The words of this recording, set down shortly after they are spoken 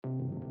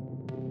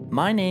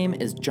My name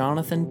is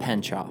Jonathan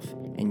Penchoff,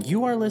 and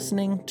you are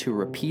listening to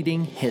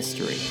Repeating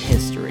History.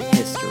 History.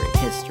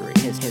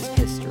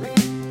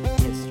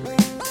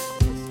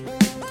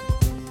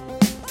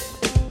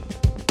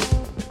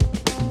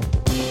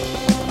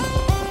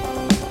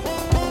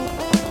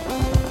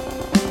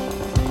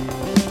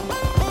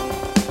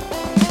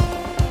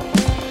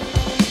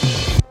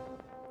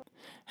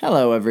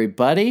 Hello,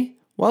 everybody.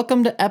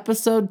 Welcome to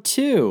episode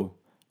 2.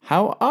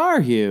 How are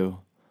you?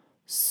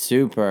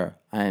 Super.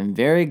 I am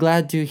very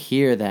glad to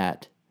hear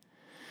that.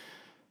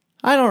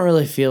 I don't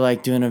really feel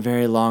like doing a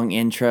very long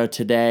intro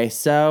today,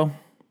 so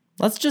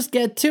let's just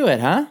get to it,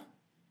 huh?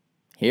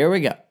 Here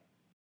we go.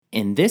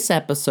 In this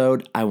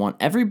episode, I want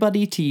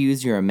everybody to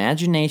use your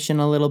imagination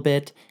a little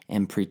bit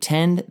and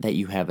pretend that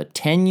you have a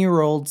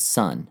 10-year-old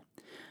son.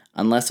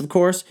 Unless, of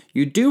course,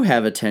 you do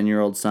have a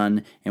 10-year-old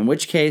son, in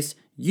which case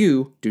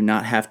you do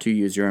not have to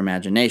use your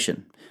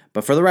imagination.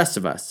 But for the rest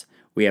of us,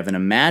 we have an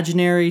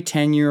imaginary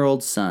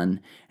 10-year-old son,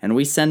 and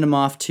we send him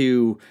off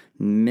to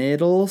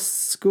middle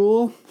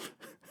school?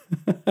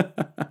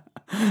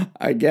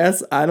 I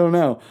guess. I don't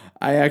know.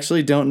 I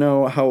actually don't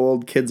know how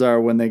old kids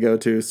are when they go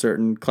to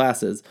certain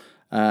classes.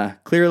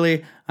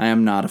 Clearly, I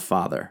am not a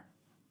father.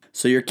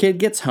 So your kid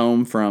gets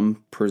home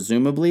from,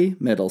 presumably,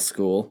 middle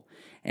school,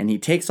 and he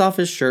takes off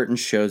his shirt and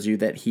shows you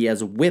that he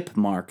has whip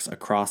marks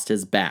across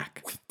his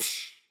back.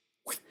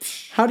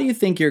 How do you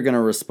think you're going to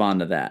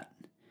respond to that?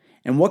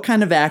 And what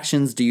kind of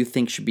actions do you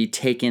think should be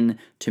taken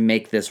to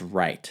make this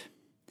right?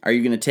 Are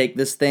you going to take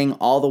this thing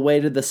all the way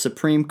to the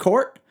Supreme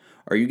Court?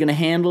 Or are you going to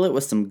handle it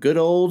with some good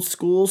old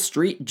school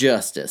street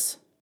justice?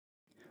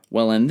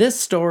 Well, in this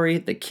story,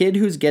 the kid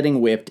who's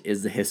getting whipped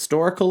is the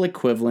historical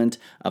equivalent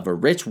of a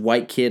rich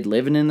white kid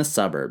living in the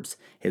suburbs.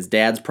 His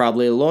dad's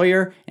probably a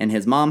lawyer, and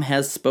his mom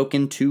has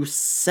spoken to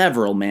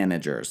several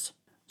managers.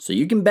 So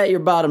you can bet your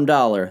bottom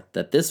dollar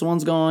that this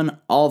one's going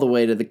all the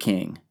way to the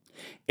king.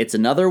 It's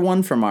another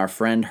one from our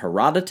friend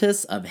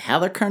Herodotus of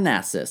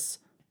Halicarnassus.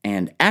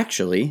 And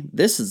actually,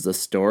 this is the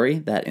story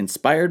that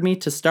inspired me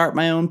to start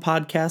my own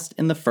podcast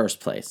in the first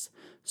place.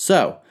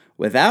 So,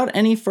 without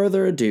any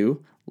further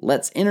ado,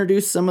 let's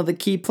introduce some of the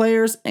key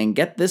players and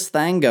get this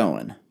thing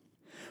going.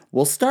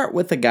 We'll start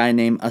with a guy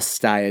named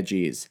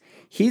Astyages.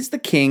 He's the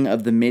king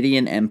of the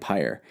Median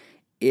Empire.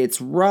 It's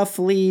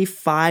roughly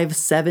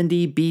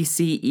 570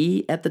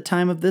 BCE at the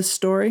time of this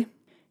story.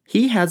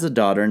 He has a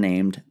daughter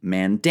named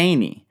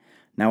Mandane.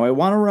 Now, I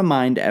want to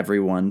remind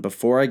everyone,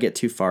 before I get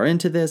too far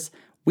into this,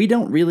 we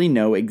don't really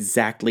know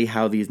exactly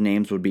how these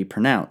names would be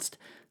pronounced.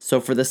 So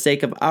for the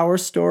sake of our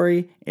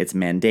story, it's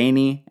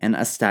Mandane and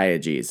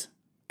Astyages.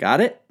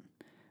 Got it?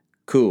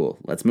 Cool,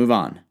 let's move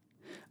on.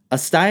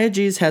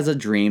 Astyages has a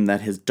dream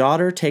that his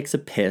daughter takes a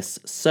piss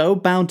so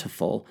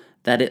bountiful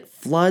that it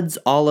floods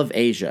all of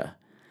Asia.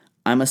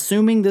 I'm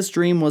assuming this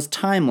dream was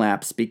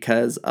time-lapse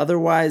because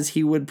otherwise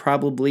he would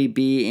probably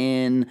be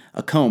in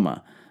a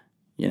coma.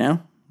 You know?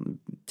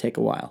 Take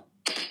a while.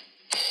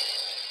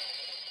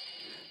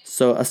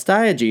 So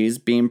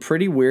Astyages, being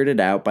pretty weirded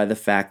out by the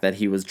fact that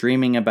he was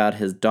dreaming about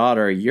his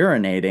daughter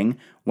urinating,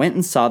 went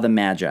and saw the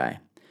Magi.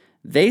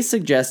 They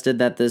suggested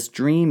that this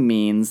dream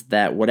means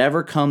that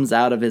whatever comes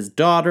out of his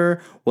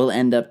daughter will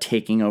end up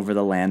taking over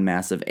the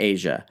landmass of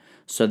Asia.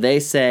 So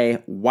they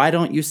say, why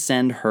don't you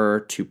send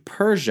her to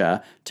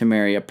Persia to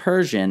marry a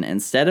Persian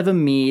instead of a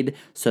Mede,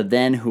 so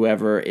then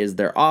whoever is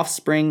their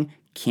offspring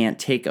can't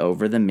take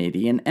over the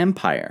Median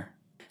Empire.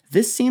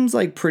 This seems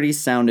like pretty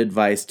sound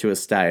advice to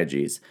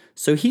Astyages,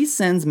 so he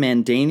sends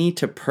Mandane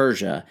to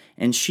Persia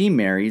and she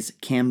marries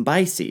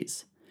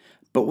Cambyses.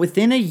 But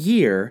within a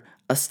year,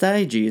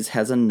 Astyages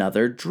has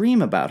another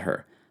dream about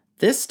her.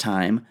 This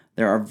time,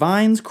 there are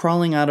vines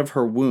crawling out of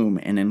her womb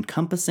and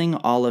encompassing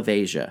all of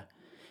Asia.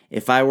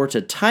 If I were to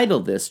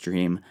title this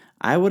dream,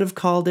 I would have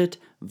called it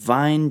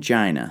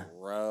Vine-gina.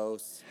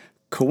 Gross.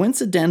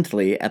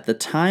 Coincidentally, at the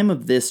time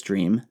of this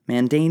dream,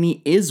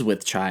 Mandane is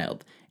with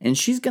child, and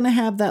she's going to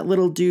have that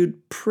little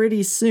dude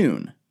pretty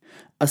soon.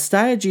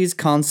 Astyages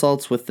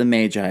consults with the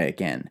Magi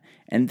again,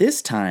 and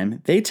this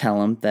time they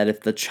tell him that if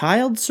the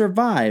child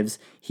survives,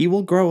 he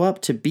will grow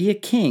up to be a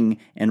king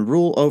and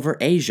rule over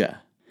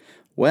Asia.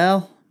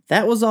 Well,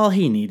 that was all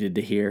he needed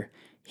to hear.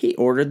 He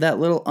ordered that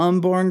little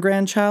unborn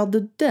grandchild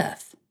to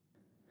death.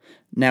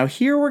 Now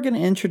here we're going to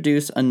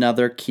introduce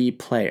another key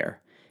player.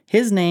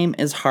 His name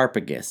is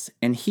Harpagus,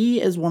 and he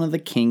is one of the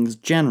king's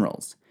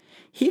generals.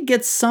 He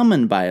gets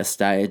summoned by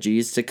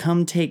Astyages to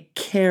come take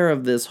care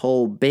of this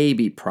whole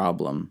baby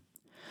problem.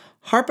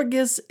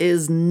 Harpagus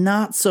is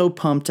not so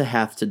pumped to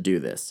have to do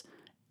this.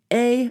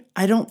 A,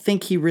 I don't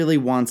think he really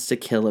wants to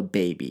kill a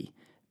baby.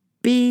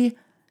 B,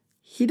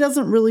 he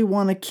doesn't really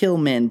want to kill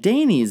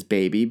Mandane's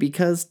baby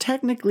because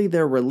technically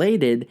they're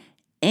related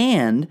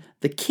and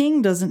the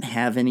king doesn't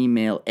have any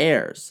male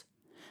heirs.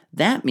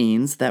 That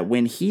means that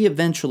when he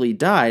eventually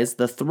dies,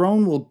 the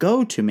throne will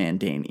go to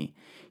Mandane.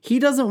 He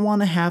doesn't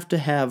want to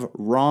have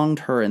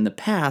wronged her in the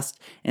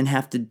past and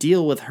have to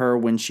deal with her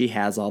when she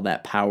has all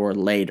that power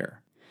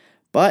later.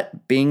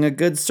 But, being a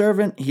good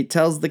servant, he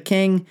tells the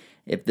king,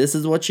 if this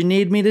is what you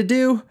need me to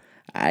do,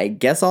 I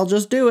guess I'll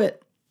just do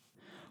it.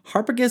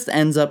 Harpagus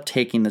ends up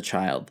taking the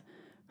child,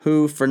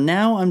 who for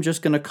now I'm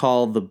just going to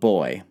call the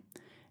boy.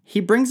 He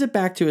brings it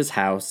back to his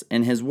house,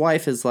 and his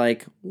wife is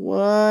like,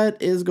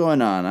 "What is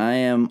going on? I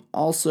am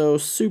also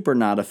super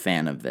not a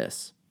fan of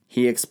this."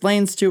 He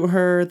explains to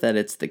her that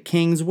it's the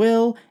king's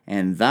will,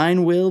 and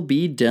thine will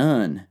be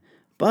done.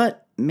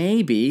 But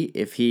maybe,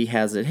 if he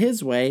has it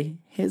his way,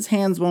 his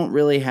hands won't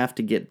really have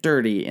to get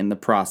dirty in the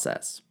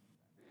process.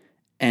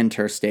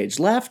 Enter stage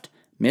left,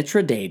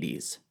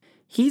 Mithridates.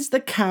 He's the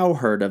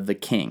cowherd of the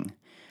king.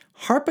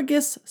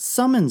 Harpagus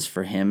summons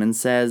for him and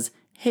says,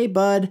 "Hey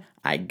bud,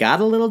 I got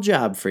a little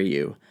job for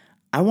you.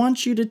 I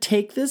want you to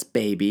take this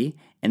baby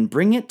and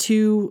bring it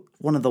to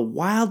one of the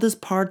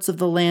wildest parts of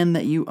the land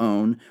that you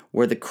own,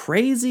 where the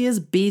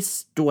craziest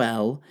beasts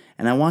dwell,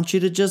 and I want you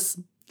to just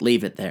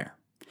leave it there.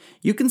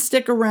 You can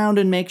stick around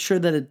and make sure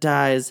that it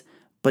dies,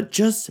 but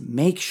just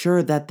make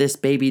sure that this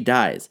baby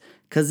dies,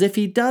 because if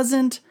he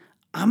doesn't,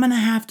 I'm going to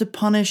have to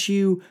punish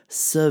you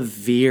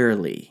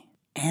severely.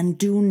 And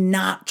do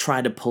not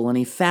try to pull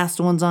any fast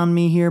ones on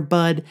me here,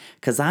 bud,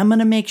 because I'm going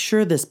to make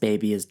sure this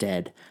baby is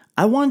dead.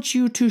 I want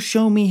you to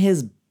show me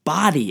his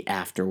body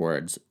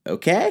afterwards,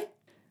 okay?"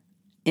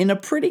 In a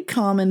pretty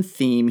common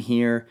theme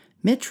here,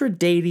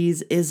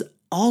 Mithridates is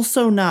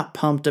also not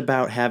pumped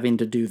about having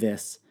to do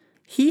this.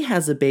 He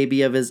has a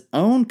baby of his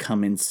own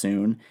coming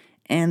soon,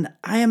 and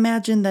I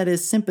imagine that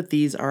his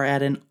sympathies are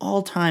at an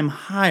all-time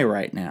high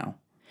right now.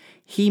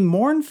 He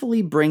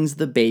mournfully brings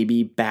the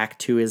baby back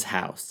to his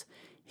house.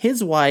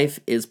 His wife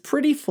is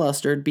pretty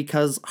flustered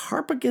because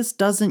Harpagus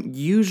doesn't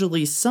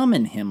usually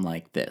summon him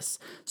like this,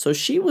 so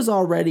she was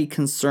already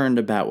concerned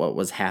about what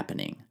was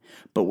happening.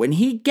 But when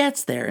he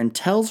gets there and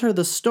tells her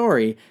the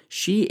story,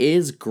 she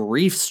is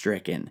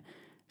grief-stricken.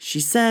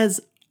 She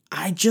says,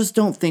 "I just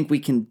don't think we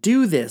can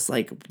do this.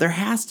 There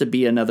has to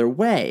be another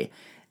way."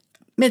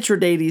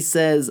 Mithridates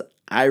says,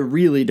 "I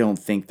really don't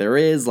think there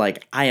is.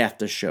 I have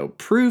to show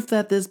proof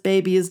that this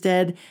baby is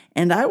dead,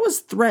 and I was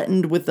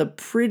threatened with a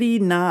pretty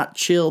not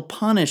chill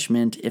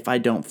punishment if I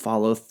don't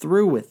follow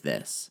through with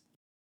this."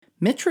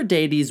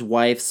 Mithridates'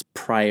 wife's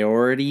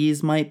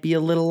priorities might be a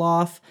little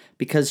off,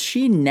 because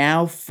she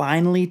now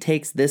finally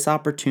takes this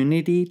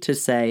opportunity to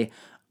say,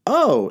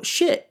 "Oh,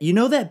 shit, you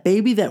know that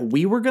baby that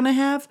we were gonna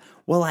have?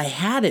 Well, I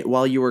had it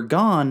while you were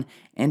gone,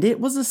 and it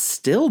was a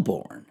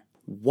stillborn.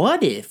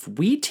 What if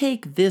we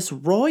take this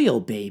royal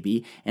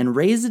baby and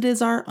raise it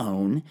as our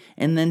own,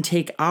 and then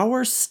take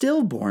our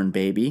stillborn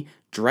baby,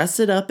 dress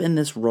it up in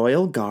this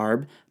royal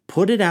garb,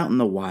 put it out in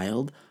the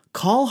wild,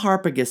 call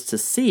Harpagus to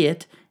see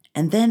it,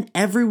 and then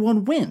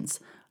everyone wins.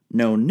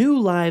 No new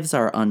lives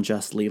are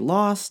unjustly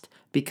lost,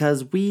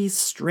 because we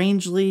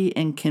strangely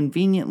and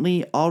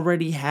conveniently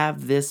already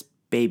have this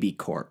baby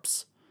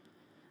corpse."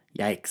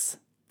 Yikes,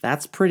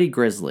 that's pretty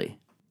grisly.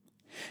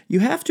 You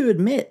have to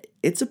admit,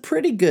 it's a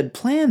pretty good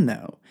plan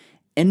though,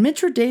 and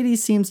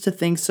Mithridates seems to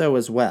think so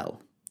as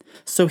well.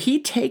 So he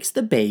takes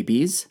the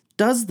babies,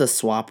 does the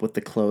swap with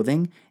the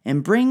clothing,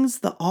 and brings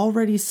the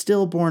already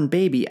stillborn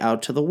baby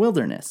out to the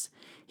wilderness.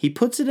 He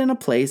puts it in a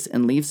place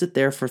and leaves it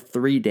there for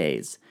 3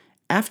 days,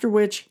 after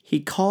which he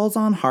calls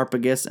on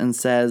Harpagus and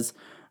says,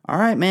 "All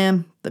right,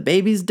 man, the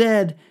baby's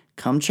dead.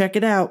 Come check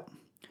it out."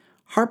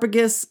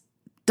 Harpagus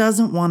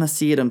doesn't want to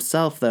see it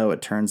himself, though,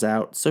 it turns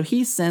out, so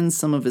he sends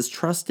some of his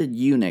trusted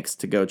eunuchs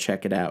to go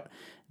check it out.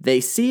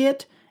 They see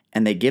it,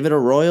 and they give it a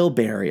royal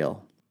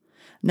burial.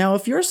 Now,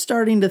 if you're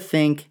starting to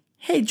think,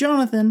 "Hey,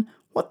 Jonathan,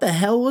 what the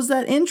hell was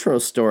that intro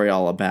story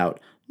all about?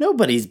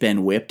 Nobody's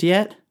been whipped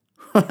yet."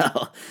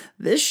 Well,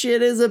 this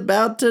shit is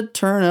about to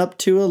turn up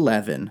to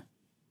 11.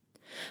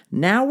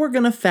 Now we're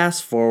going to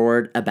fast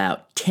forward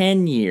about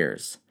 10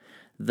 years.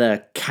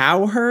 The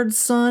cowherd's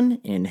son,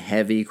 in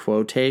heavy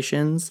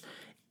quotations,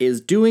 is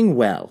doing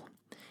well.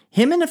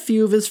 Him and a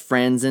few of his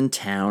friends in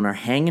town are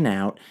hanging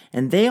out,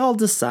 and they all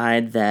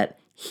decide that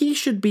he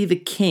should be the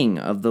king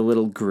of the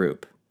little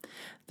group.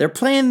 They're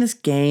playing this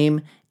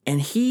game,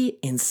 and he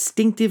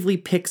instinctively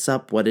picks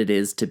up what it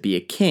is to be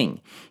a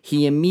king.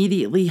 He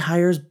immediately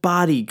hires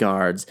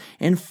bodyguards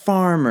and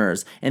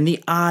farmers and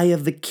the eye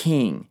of the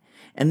king.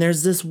 And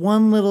there's this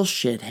one little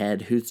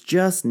shithead who's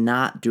just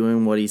not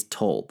doing what he's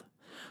told.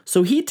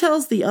 So he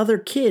tells the other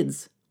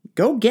kids,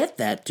 "Go get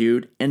that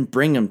dude and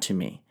bring him to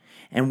me."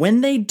 And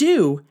when they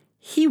do,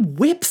 he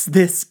whips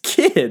this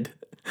kid.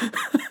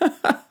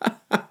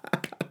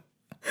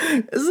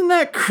 Isn't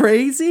that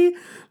crazy?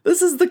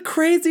 This is the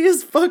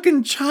craziest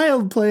fucking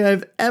child play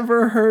I've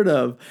ever heard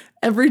of.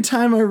 Every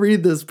time I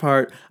read this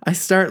part, I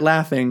start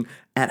laughing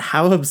at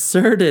how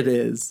absurd it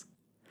is.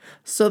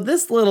 So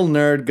this little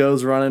nerd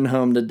goes running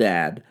home to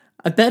dad.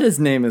 I bet his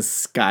name is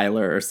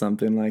Skylar or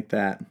something like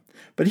that.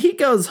 But he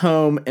goes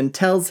home and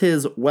tells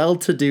his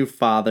well-to-do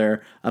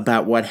father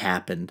about what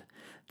happened.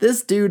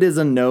 This dude is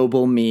a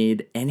noble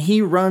Mede, and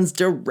he runs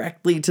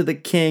directly to the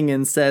king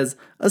and says,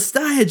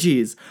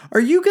 "Astyages, are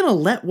you going to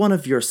let one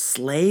of your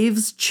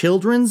slaves'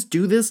 children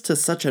do this to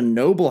such a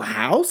noble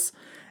house?"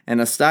 And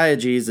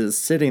Astyages is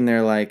sitting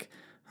there like,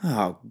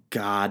 "Oh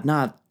God,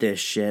 not this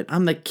shit.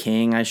 I'm the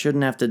king. I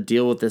shouldn't have to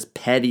deal with this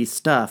petty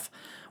stuff."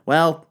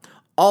 Well,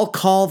 I'll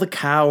call the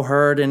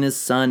cowherd and his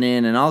son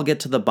in, and I'll get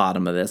to the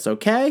bottom of this,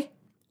 okay?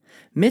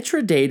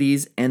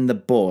 Mithridates and the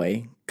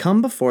boy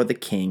come before the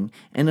king,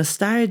 and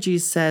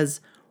Astyages says,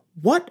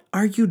 "What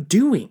are you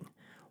doing?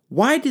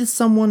 Why does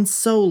someone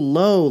so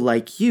low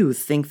like you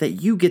think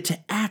that you get to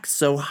act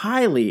so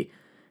highly?"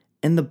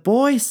 And the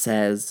boy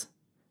says,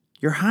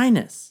 "Your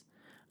Highness,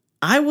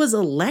 I was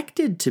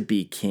elected to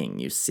be king,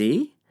 you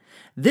see.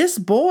 This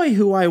boy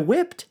who I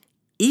whipped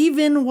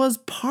even was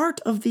part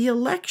of the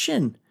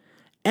election.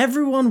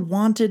 Everyone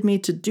wanted me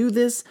to do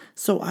this,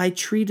 so I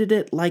treated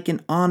it like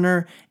an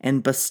honor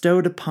and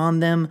bestowed upon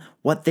them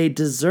what they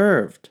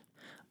deserved."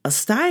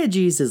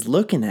 Astyages is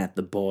looking at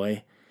the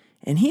boy,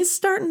 and he's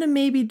starting to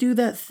maybe do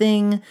that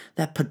thing,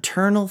 that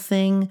paternal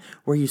thing,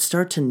 where you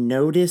start to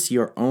notice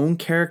your own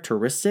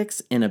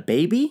characteristics in a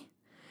baby.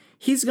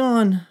 He's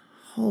gone,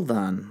 hold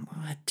on,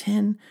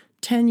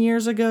 10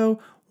 years ago?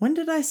 When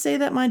did I say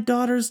that my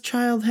daughter's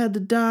child had to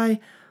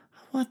die?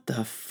 What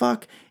the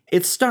fuck?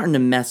 It's starting to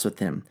mess with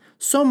him.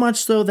 So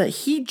much so that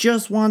he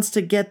just wants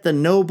to get the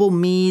noble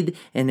Mede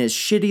and his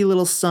shitty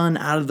little son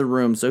out of the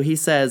room. So he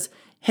says,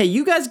 "Hey,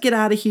 you guys get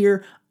out of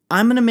here.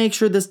 I'm going to make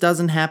sure this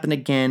doesn't happen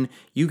again.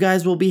 You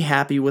guys will be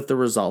happy with the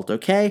result,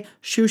 okay?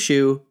 Shoo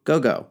shoo, go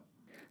go."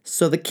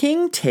 So the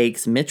king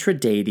takes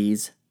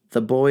Mithridates,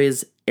 the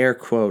boy's air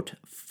quote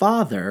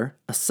father,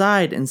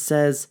 aside and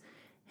says,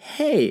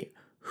 "Hey,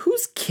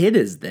 whose kid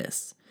is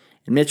this?"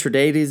 And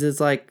Mithridates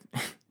is like,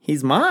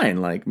 "He's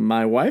mine. Like,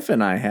 my wife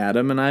and I had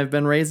him, and I've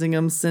been raising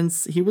him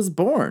since he was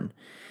born."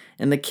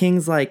 And the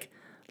king's like,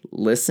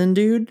 "Listen,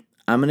 dude,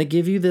 I'm going to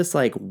give you this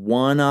like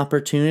one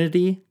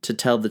opportunity to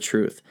tell the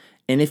truth.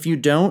 And if you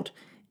don't,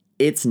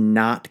 it's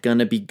not going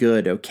to be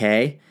good,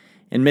 okay?"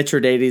 And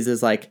Mithridates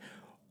is like,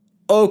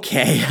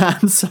 "Okay,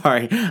 I'm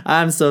sorry.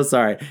 I'm so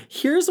sorry.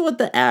 Here's what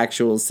the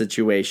actual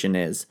situation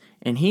is."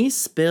 And he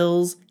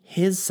spills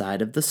his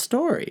side of the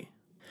story.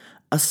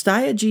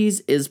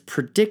 Astyages is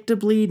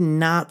predictably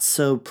not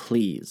so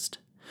pleased.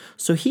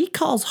 So he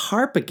calls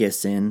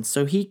Harpagus in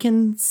so he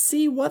can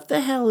see what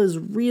the hell is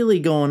really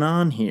going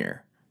on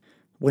here.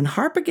 When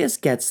Harpagus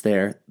gets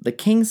there, the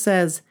king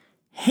says,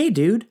 "Hey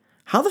dude,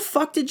 how the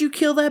fuck did you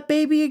kill that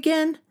baby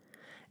again?"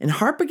 And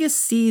Harpagus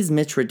sees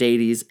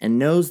Mithridates and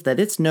knows that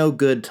it's no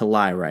good to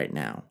lie right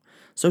now.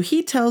 So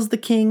he tells the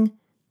king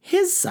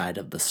his side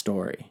of the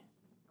story.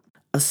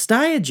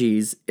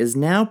 Astyages is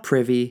now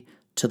privy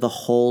to the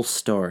whole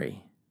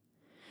story.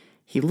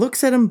 He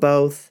looks at them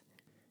both,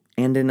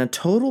 and in a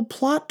total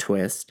plot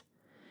twist,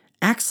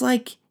 acts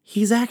like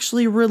he's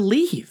actually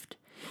relieved.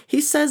 He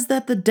says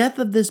that the death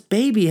of this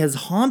baby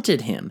has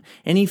haunted him,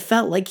 and he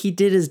felt like he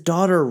did his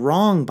daughter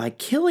wrong by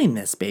killing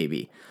this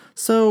baby.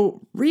 So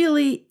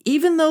really,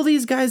 even though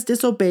these guys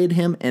disobeyed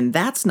him, and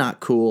that's not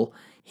cool,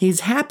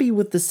 he's happy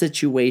with the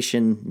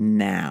situation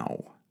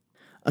now.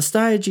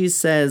 Astyages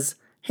says,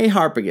 "Hey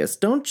Harpagus,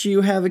 don't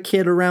you have a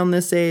kid around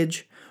this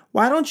age?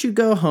 Why don't you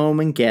go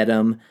home and get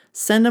him,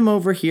 send him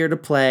over here to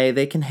play,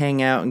 they can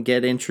hang out and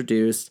get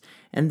introduced,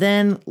 and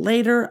then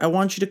later I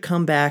want you to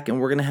come back and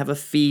we're going to have a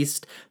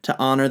feast to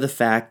honor the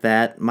fact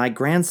that my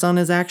grandson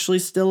is actually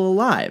still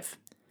alive."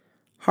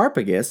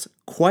 Harpagus,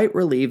 quite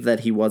relieved that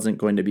he wasn't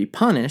going to be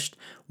punished,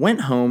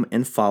 went home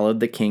and followed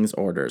the king's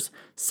orders,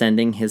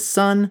 sending his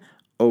son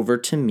over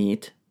to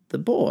meet the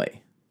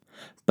boy.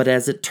 But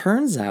as it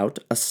turns out,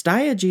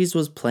 Astyages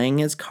was playing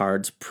his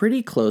cards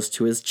pretty close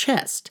to his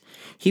chest.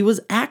 He was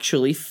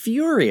actually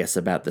furious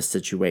about the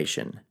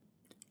situation.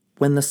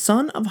 When the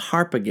son of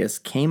Harpagus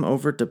came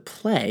over to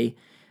play,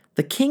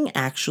 the king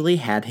actually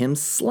had him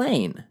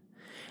slain.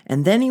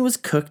 And then he was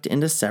cooked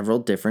into several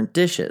different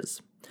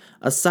dishes,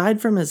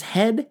 aside from his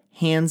head,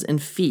 hands,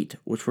 and feet,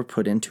 which were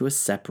put into a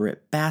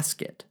separate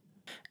basket.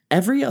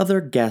 Every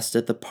other guest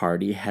at the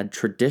party had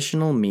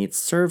traditional meats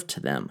served to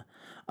them,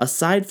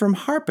 aside from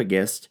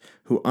Harpagus,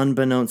 who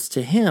unbeknownst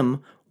to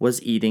him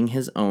was eating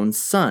his own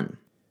son.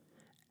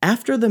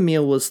 After the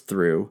meal was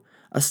through,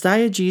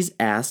 Astyages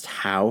asked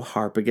how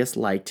Harpagus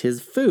liked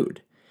his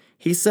food.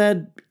 He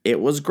said,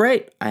 "It was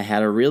great, I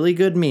had a really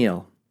good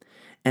meal."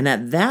 And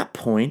at that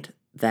point,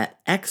 that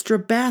extra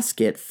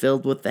basket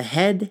filled with the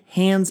head,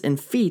 hands, and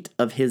feet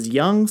of his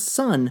young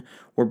son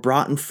were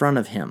brought in front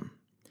of him.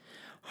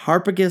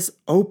 Harpagus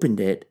opened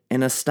it,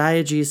 and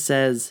Astyages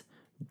says,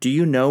 "Do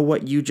you know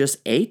what you just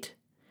ate?"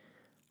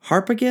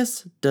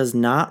 Harpagus does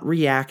not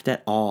react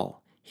at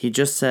all. He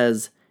just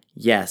says,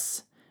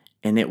 "Yes,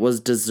 and it was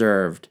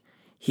deserved."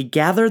 He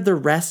gathered the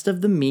rest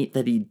of the meat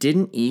that he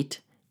didn't eat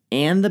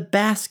and the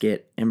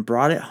basket and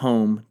brought it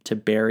home to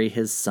bury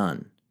his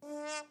son.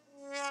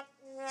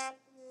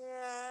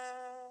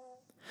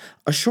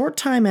 A short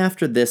time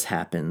after this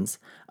happens,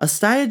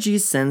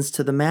 Astyages sends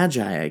to the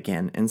Magi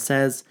again and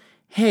says,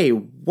 "Hey,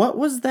 what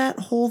was that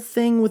whole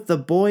thing with the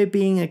boy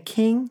being a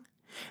king?"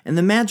 And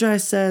the Magi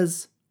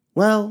says,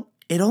 "Well,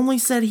 it only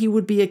said he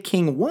would be a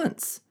king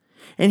once.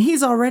 And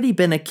he's already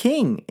been a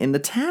king in the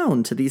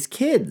town to these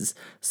kids.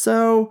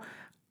 So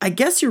I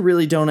guess you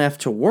really don't have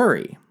to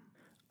worry."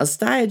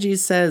 Astyages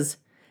says,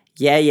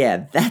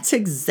 Yeah, that's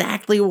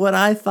exactly what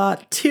I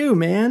thought too,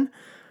 man.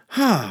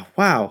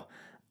 Wow.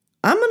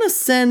 I'm going to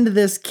send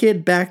this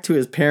kid back to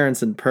his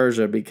parents in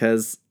Persia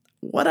because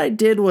what I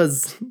did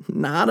was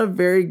not a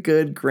very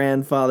good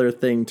grandfather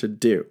thing to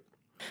do.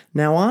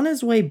 Now, on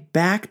his way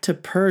back to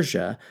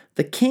Persia,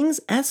 the king's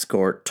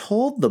escort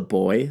told the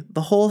boy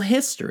the whole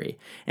history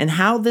and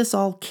how this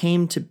all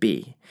came to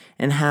be,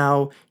 and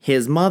how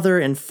his mother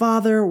and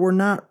father were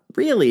not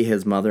really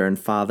his mother and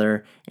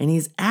father, and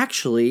he's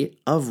actually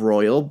of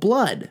royal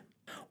blood.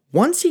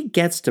 Once he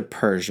gets to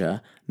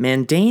Persia,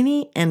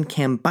 Mandani and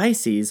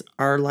Cambyses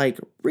are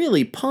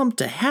really pumped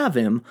to have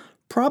him,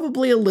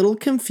 probably a little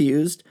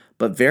confused,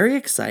 but very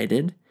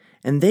excited,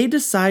 and they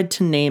decide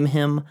to name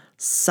him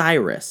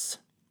Cyrus.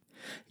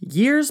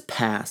 Years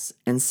pass,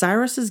 and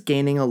Cyrus is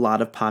gaining a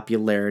lot of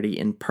popularity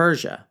in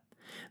Persia.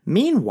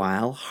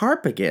 Meanwhile,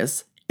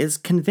 Harpagus is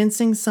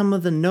convincing some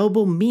of the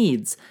noble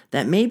Medes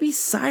that maybe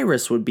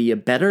Cyrus would be a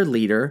better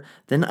leader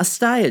than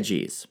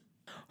Astyages.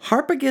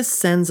 Harpagus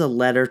sends a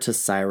letter to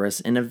Cyrus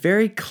in a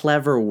very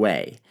clever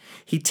way.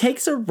 He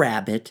takes a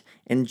rabbit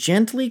and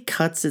gently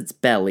cuts its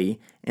belly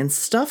and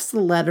stuffs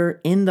the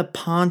letter in the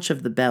paunch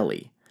of the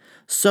belly,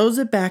 sews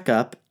it back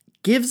up,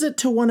 gives it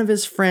to one of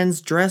his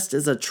friends dressed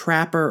as a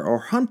trapper or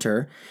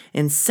hunter,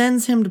 and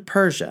sends him to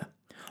Persia.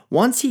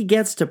 Once he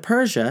gets to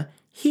Persia,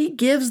 he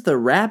gives the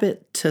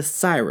rabbit to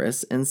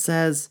Cyrus and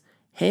says,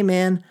 "Hey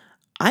man,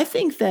 I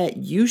think that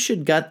you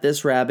should gut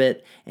this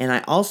rabbit, and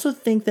I also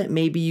think that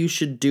maybe you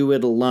should do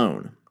it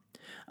alone."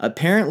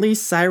 Apparently,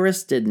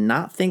 Cyrus did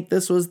not think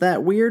this was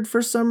that weird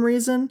for some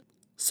reason,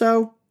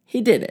 so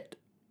he did it.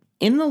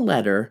 In the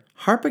letter,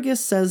 Harpagus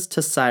says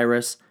to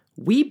Cyrus,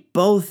 "We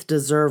both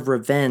deserve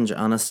revenge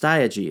on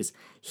Astyages.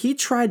 He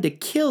tried to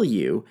kill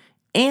you,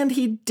 and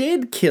he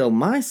did kill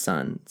my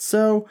son,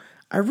 so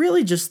I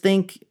really just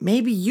think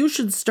maybe you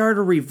should start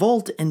a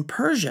revolt in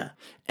Persia.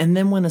 And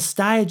then when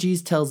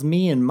Astyages tells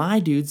me and my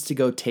dudes to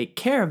go take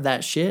care of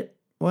that shit,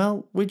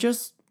 well, we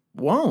just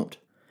won't."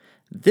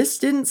 This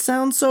didn't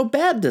sound so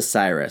bad to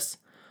Cyrus,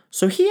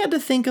 so he had to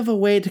think of a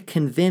way to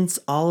convince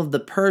all of the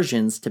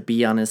Persians to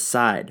be on his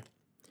side.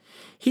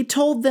 He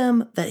told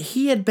them that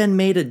he had been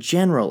made a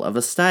general of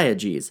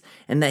Astyages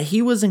and that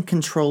he was in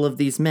control of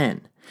these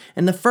men.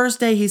 And the first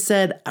day he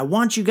said, "I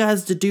want you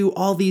guys to do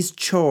all these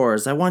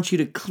chores. I want you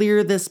to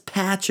clear this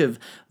patch of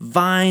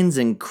vines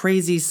and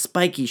crazy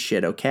spiky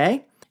shit,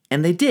 okay?"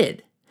 And they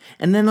did.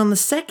 And then on the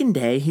second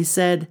day he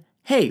said,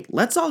 "Hey,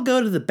 let's all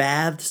go to the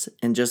baths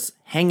and just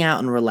hang out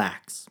and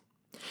relax."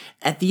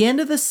 At the end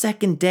of the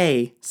second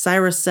day,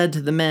 Cyrus said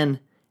to the men,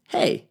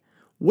 "Hey,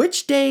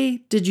 which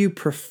day did you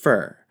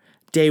prefer?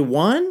 Day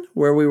 1,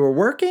 where we were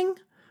working,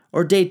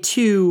 or day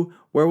 2,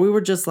 where we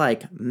were just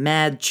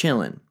mad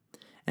chillin'?"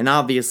 And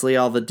obviously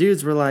all the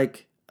dudes were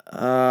like,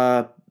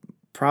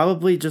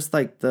 probably just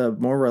the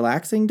more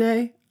relaxing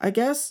day, I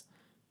guess.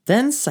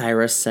 Then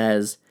Cyrus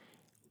says,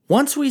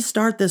 "Once we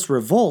start this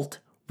revolt,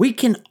 we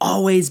can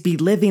always be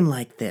living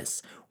like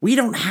this. We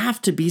don't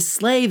have to be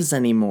slaves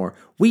anymore.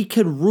 We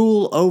could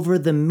rule over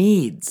the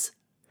Medes."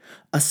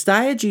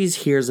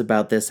 Astyages hears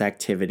about this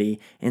activity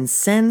and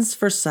sends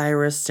for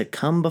Cyrus to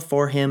come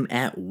before him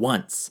at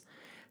once.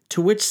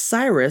 To which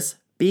Cyrus,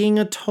 being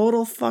a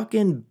total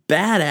fucking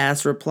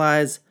badass,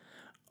 replies,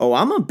 "Oh,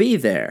 I'm gonna be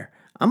there.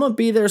 I'm gonna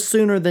be there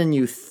sooner than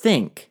you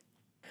think."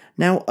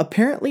 Now,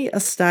 apparently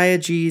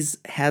Astyages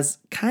has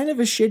kind of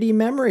a shitty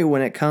memory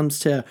when it comes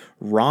to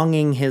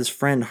wronging his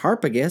friend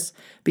Harpagus,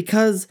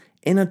 because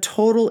in a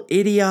total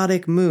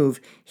idiotic move,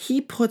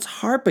 he puts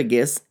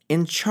Harpagus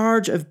in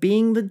charge of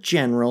being the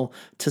general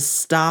to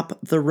stop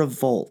the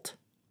revolt.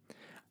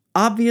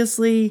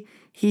 Obviously,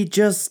 he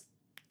just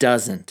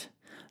doesn't.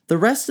 The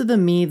rest of the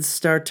Medes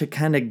start to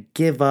kind of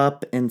give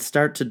up and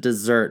start to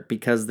desert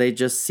because they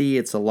just see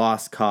it's a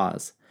lost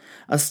cause.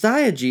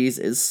 Astyages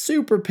is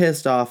super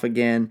pissed off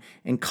again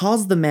and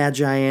calls the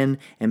Magi in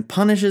and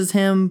punishes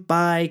him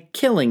by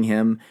killing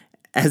him,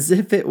 as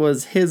if it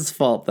was his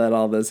fault that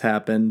all this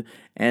happened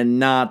and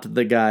not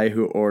the guy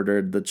who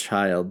ordered the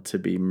child to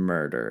be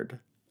murdered.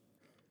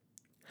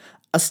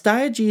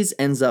 Astyages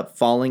ends up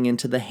falling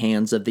into the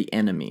hands of the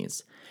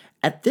enemies.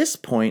 At this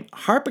point,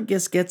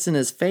 Harpagus gets in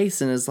his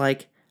face and is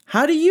like,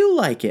 "How do you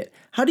like it?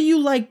 How do you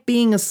like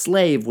being a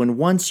slave when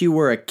once you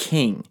were a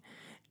king?"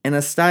 And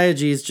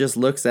Astyages just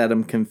looks at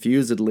him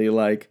confusedly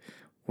like,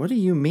 "What do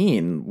you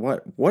mean?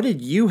 What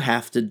did you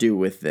have to do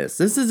with this?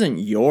 This isn't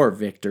your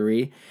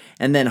victory."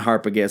 And then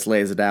Harpagus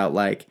lays it out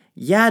like,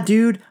 "Yeah,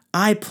 dude,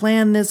 I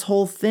planned this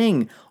whole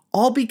thing,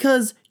 all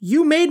because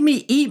you made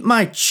me eat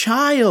my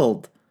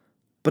child."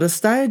 But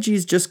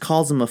Astyages just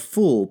calls him a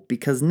fool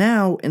because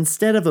now,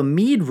 instead of a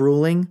Mede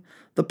ruling,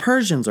 the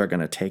Persians are going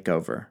to take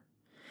over.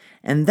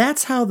 And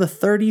that's how the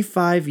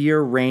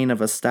 35-year reign of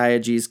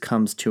Astyages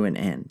comes to an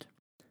end.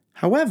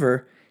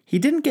 However, he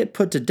didn't get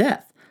put to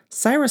death.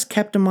 Cyrus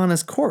kept him on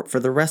his court for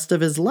the rest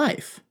of his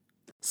life.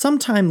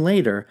 Sometime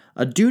later,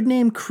 a dude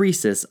named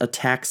Croesus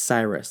attacks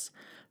Cyrus.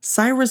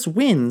 Cyrus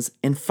wins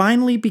and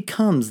finally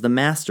becomes the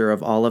master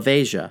of all of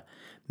Asia,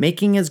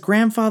 making his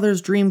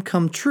grandfather's dream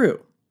come true.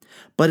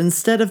 But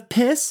instead of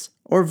piss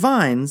or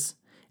vines,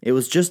 it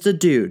was just a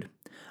dude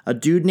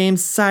named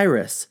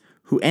Cyrus,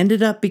 who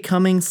ended up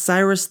becoming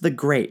Cyrus the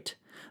Great,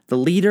 the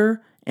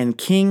leader and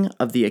king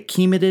of the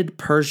Achaemenid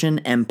Persian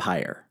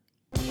Empire.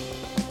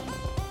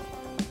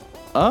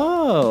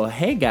 Oh,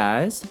 hey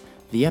guys,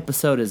 the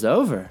episode is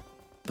over,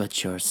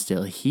 but you're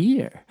still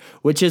here,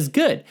 which is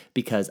good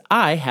because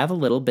I have a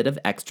little bit of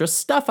extra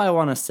stuff I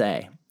want to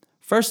say.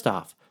 First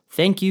off,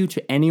 thank you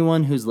to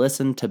anyone who's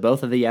listened to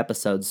both of the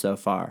episodes so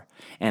far,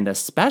 and a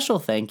special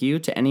thank you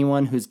to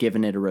anyone who's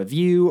given it a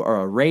review or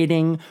a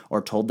rating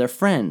or told their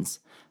friends.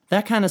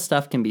 That kind of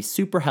stuff can be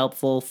super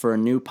helpful for a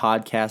new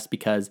podcast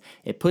because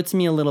it puts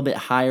me a little bit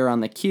higher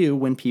on the queue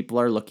when people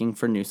are looking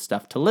for new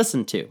stuff to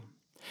listen to.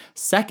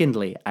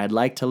 Secondly, I'd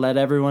like to let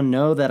everyone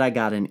know that I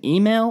got an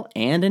email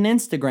and an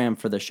Instagram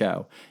for the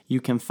show. You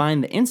can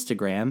find the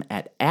Instagram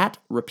at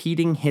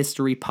Repeating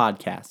History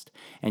Podcast,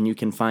 and you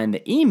can find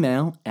the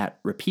email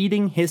at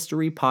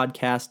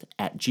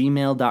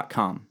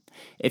repeatinghistorypodcast@gmail.com.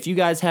 If you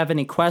guys have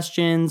any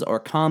questions or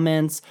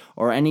comments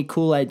or any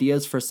cool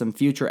ideas for some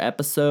future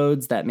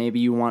episodes that maybe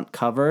you want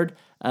covered,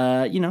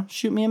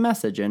 shoot me a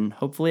message and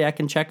hopefully I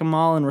can check them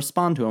all and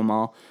respond to them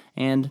all.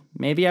 And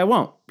maybe I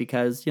won't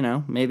because,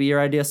 maybe your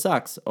idea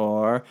sucks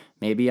or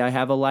maybe I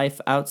have a life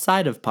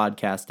outside of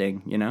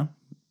podcasting,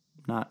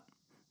 Not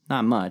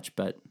much,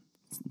 but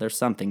there's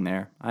something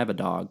there. I have a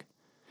dog.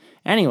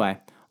 Anyway,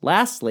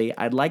 lastly,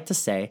 I'd like to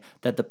say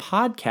that the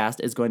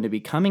podcast is going to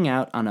be coming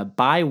out on a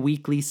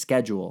bi-weekly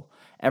schedule.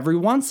 Every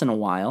once in a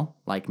while,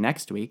 like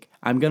next week,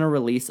 I'm going to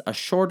release a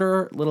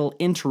shorter little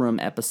interim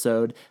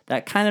episode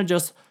that kind of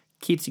just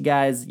keeps you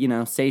guys,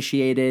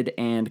 satiated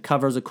and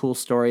covers a cool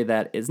story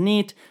that is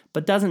neat,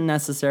 but doesn't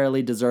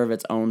necessarily deserve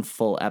its own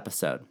full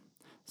episode.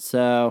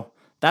 So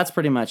that's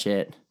pretty much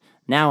it.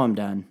 Now I'm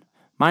done.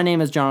 My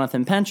name is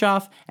Jonathan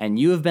Penchoff, and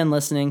you have been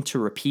listening to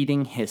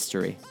Repeating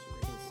History.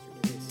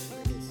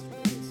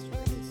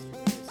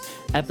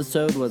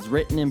 Episode was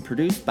written and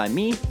produced by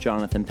me,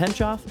 Jonathan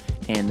Penchoff,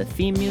 and the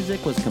theme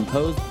music was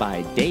composed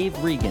by Dave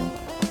Regan.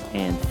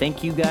 And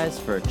thank you guys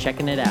for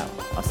checking it out.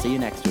 I'll see you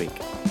next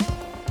week.